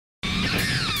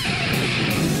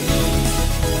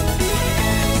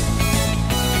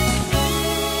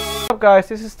guys,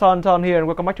 this is TonTon here and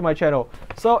welcome back to my channel.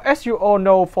 So as you all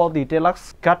know, for the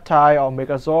deluxe Gatai or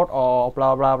Megazord or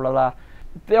blah blah blah blah,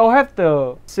 they all have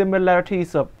the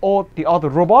similarities of all the other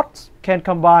robots can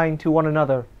combine to one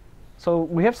another. So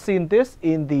we have seen this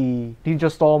in the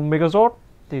Ninja Storm Megazord,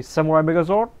 the Samurai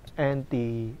Megazord, and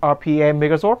the RPM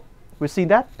Megazord. We've seen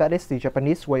that. That is the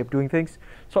Japanese way of doing things.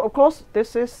 So of course,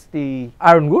 this is the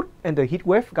Ironwood and the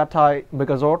Heatwave Gatai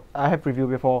Megazord I have reviewed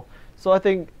before. So I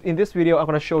think in this video I'm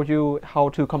going to show you how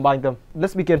to combine them.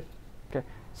 Let's begin. Okay.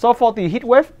 So for the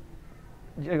Heatwave,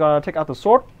 you're going to take out the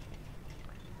sword,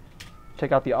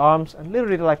 take out the arms, and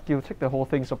literally like you take the whole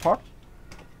things apart.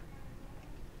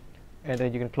 And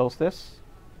then you can close this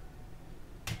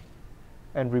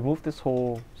and remove this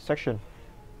whole section.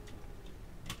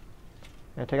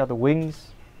 And take out the wings.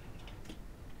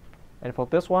 And for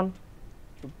this one,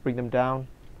 bring them down.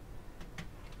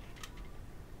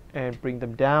 And bring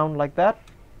them down like that.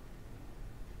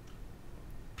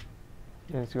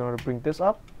 And so you're going to bring this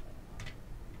up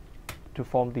to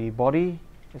form the body.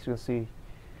 As you can see,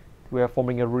 we are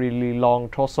forming a really long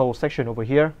torso section over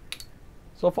here.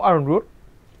 So for Ironwood,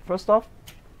 first off,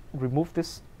 remove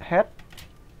this head.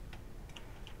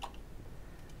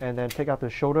 And then take out the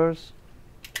shoulders.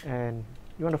 And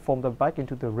you want to form them back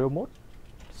into the real mode.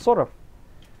 Sort of.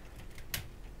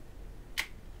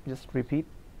 Just repeat.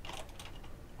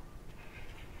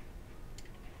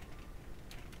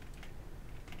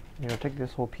 You know, take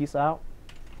this whole piece out.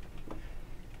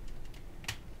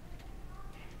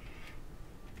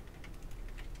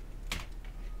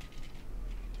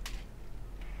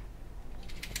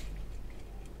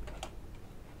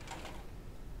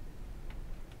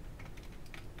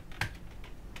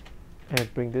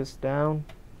 And bring this down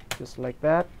just like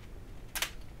that.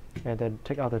 And then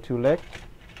take out the two legs.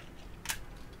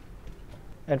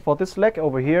 And for this leg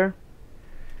over here,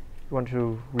 you want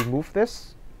to remove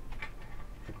this.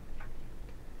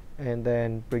 And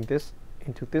then bring this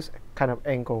into this kind of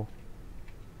angle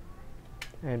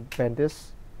and bend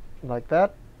this like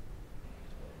that,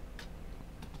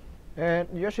 and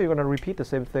you're actually going to repeat the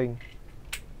same thing.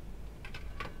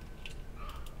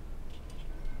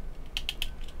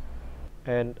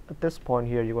 And at this point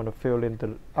here, you're going to fill in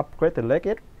the upgrade the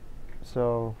leg,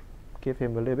 so give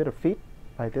him a little bit of feet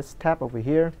like this tab over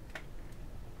here.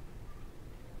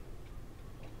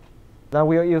 Now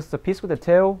we'll use the piece with the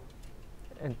tail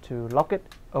and to lock it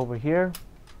over here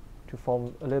to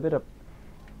form a little bit of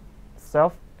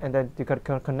self, and then you can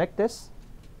connect this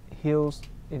heels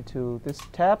into this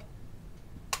tab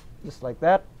just like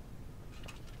that,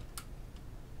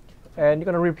 and you're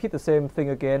going to repeat the same thing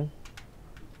again.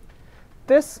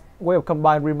 This way of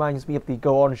combine reminds me of the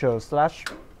Go Onshore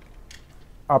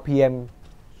 / RPM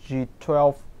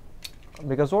G12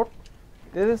 Megazord.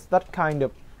 This is that kind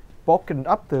of broken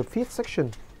up the feet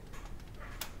section.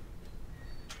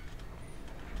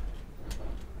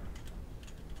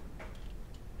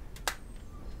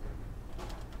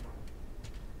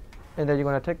 And then you're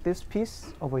going to take this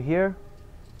piece over here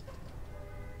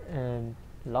and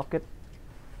lock it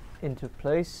into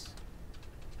place.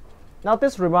 Now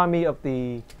this reminds me of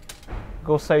the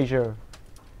Gossager.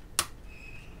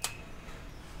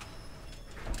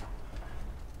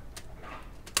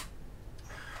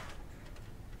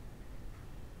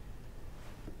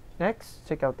 Next,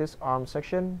 take out this arm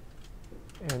section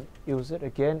and use it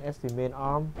again as the main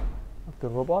arm of the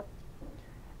robot.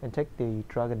 And take the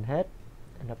dragon head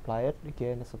and apply it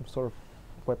again as some sort of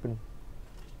weapon.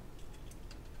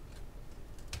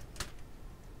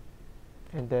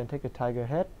 And then take a tiger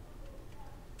head.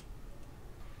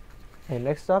 And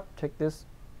next up, take this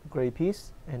gray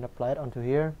piece and apply it onto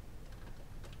here.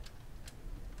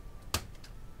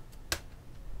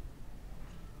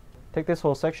 Take this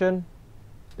whole section,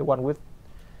 the one with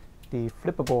the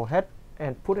flippable head,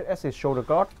 and put it as a shoulder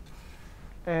guard.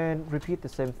 And repeat the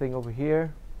same thing over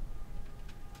here.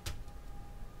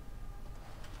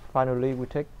 Finally, we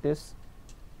take this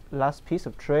last piece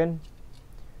of train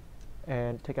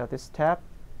and take out this tab,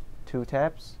 two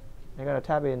tabs. I'm going to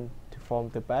tab in to form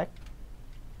the back.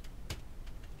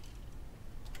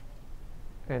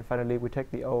 And finally, we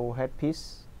take the old head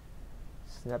piece,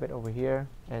 snap it over here,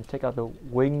 and take out the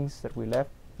wings that we left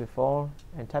before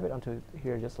and tap it onto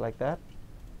here just like that.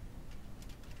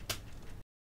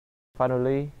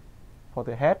 Finally, for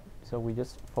the head, so we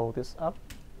just fold this up.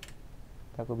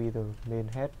 That will be the main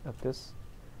head of this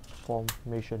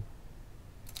formation,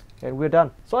 and we're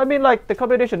done. So I mean, like, the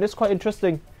combination is quite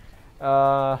interesting.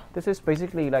 This is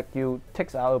basically like you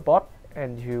take out a bot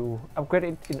and you upgrade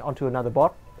it onto another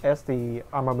bot as the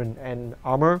armament and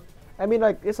armor. I mean,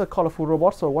 like, it's a colorful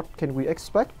robot, so what can we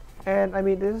expect? And I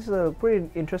mean, this is a pretty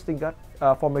interesting gut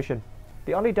formation.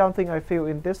 The only down thing I feel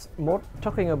in this mode,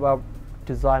 talking about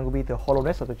design, will be the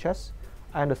hollowness of the chest.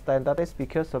 I understand that is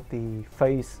because of the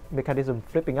face mechanism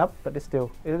flipping up, but it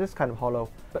is kind of hollow.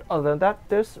 But other than that,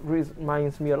 this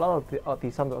reminds me a lot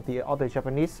of some of the other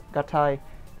Japanese gattai,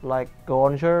 like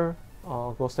Gonger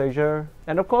or Gosager.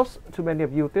 And of course, to many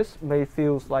of you, this may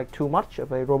feel like too much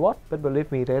of a robot, but believe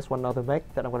me, there's one other mech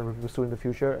that I'm going to review soon in the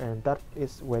future, and that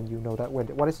is when you know that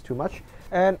what is too much.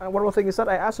 And one more thing is that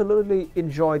I absolutely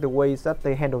enjoy the ways that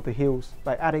they handle the heels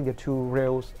by adding the two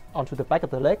rails onto the back of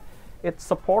the leg. It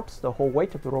supports the whole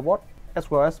weight of the robot,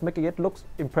 as well as making it look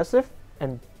impressive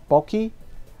and bulky.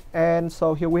 And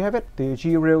so here we have it, the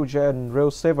G-Rail Gen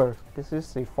Rail Saver. This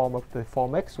is the form of the 4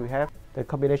 mechs. We have the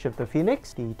combination of the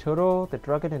phoenix, the turtle, the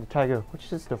dragon, and the tiger,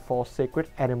 which is the 4 sacred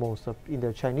animals in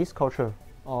the Chinese culture,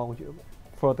 or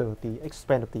further the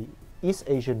expand of the East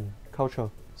Asian culture.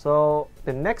 So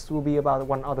the next will be about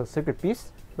one other sacred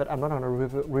beast, but I'm not going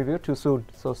to review too soon,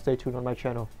 so stay tuned on my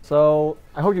channel. So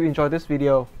I hope you enjoyed this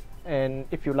video. And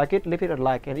if you like it, leave it a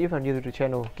like, and if you're new to the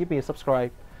channel, give me a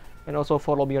subscribe, and also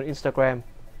follow me on Instagram.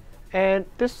 And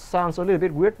this sounds a little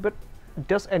bit weird, but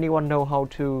does anyone know how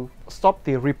to stop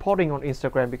the reporting on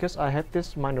Instagram? Because I have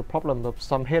this minor problem of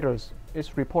some haters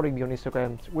is reporting me on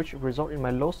Instagram, which result in my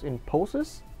loss in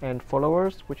posts and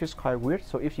followers, which is quite weird.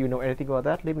 So if you know anything about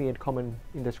that, leave me a comment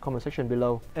in the comment section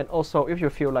below. And also, if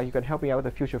you feel like you can help me out with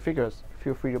the future figures,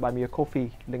 feel free to buy me a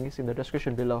coffee. Link is in the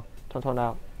description below. TonTon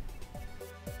out.